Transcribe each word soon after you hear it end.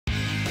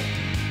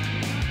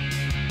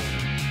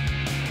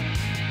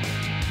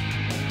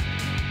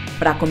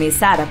Para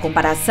começar a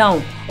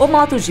comparação, o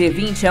Moto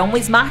G20 é um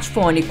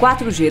smartphone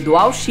 4G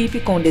dual chip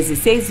com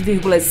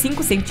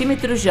 16,5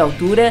 cm de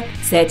altura,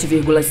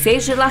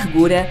 7,6 de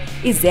largura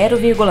e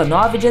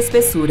 0,9 de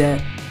espessura.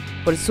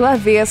 Por sua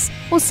vez,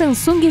 o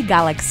Samsung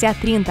Galaxy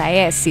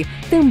A30s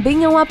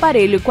também é um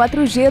aparelho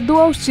 4G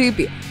dual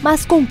chip,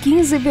 mas com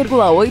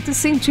 15,8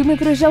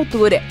 cm de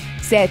altura,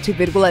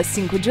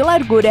 7,5 de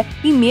largura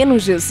e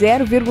menos de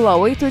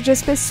 0,8 de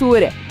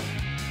espessura.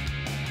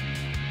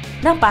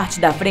 Na parte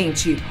da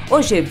frente, o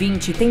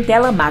G20 tem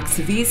tela Max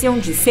Vision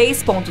de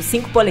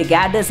 6,5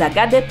 polegadas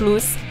HD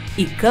Plus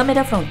e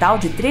câmera frontal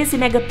de 13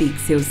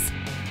 megapixels.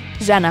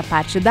 Já na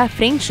parte da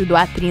frente do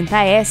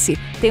A30s,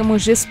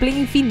 temos display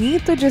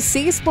infinito de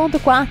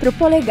 6,4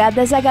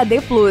 polegadas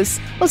HD Plus,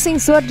 o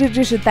sensor de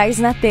digitais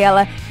na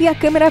tela e a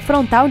câmera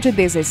frontal de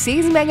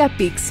 16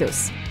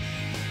 megapixels.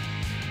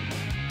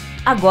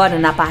 Agora,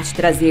 na parte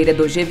traseira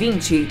do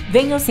G20,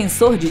 vem o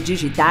sensor de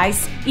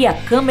digitais e a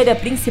câmera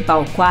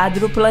principal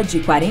quádrupla de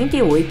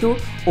 48,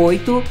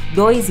 8,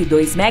 2 e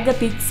 2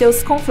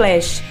 megapixels com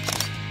flash.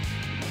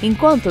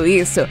 Enquanto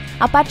isso,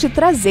 a parte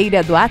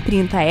traseira do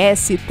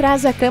A30s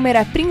traz a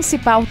câmera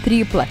principal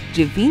tripla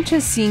de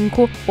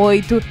 25,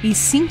 8 e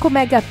 5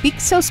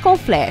 megapixels com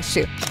flash.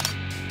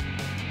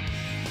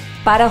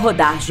 Para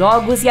rodar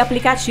jogos e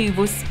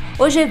aplicativos,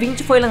 o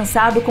G20 foi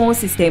lançado com o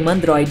sistema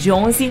Android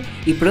 11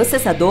 e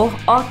processador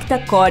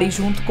octa-core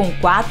junto com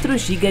 4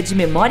 GB de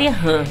memória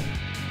RAM.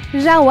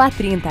 Já o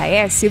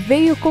A30s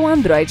veio com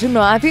Android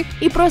 9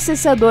 e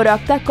processador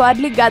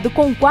octa-core ligado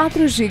com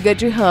 4 GB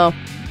de RAM.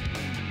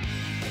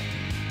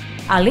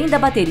 Além da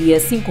bateria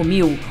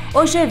 5000, o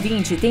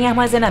G20 tem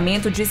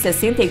armazenamento de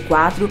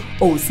 64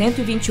 ou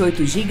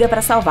 128 GB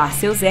para salvar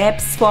seus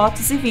apps,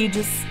 fotos e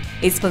vídeos.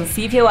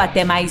 Expansível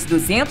até mais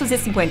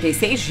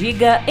 256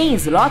 GB em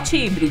slot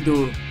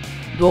híbrido.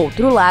 Do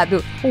outro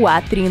lado, o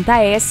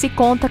A30s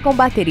conta com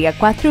bateria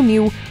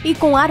 4000 e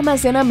com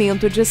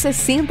armazenamento de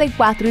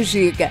 64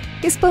 GB,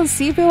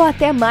 expansível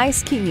até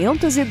mais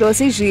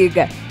 512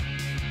 GB.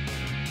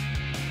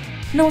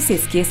 Não se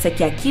esqueça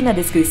que aqui na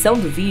descrição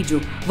do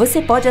vídeo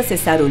você pode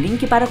acessar o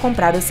link para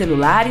comprar os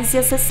celulares e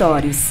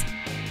acessórios.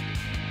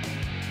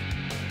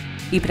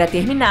 E para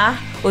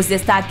terminar, os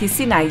destaques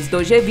finais do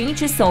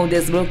G20 são o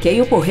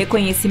desbloqueio por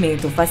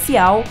reconhecimento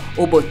facial,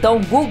 o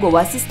botão Google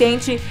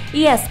Assistente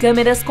e as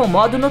câmeras com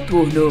modo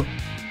noturno.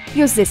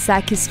 E os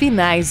destaques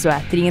finais do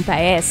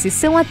A30s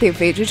são a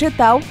TV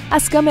digital,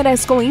 as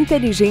câmeras com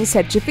inteligência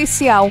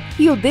artificial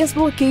e o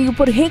desbloqueio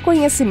por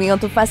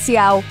reconhecimento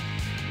facial.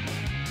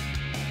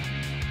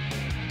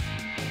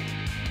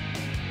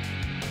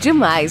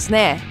 Demais,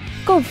 né?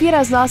 Confira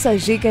as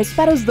nossas dicas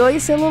para os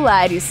dois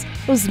celulares,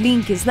 os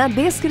links na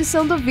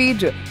descrição do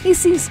vídeo e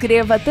se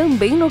inscreva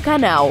também no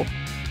canal.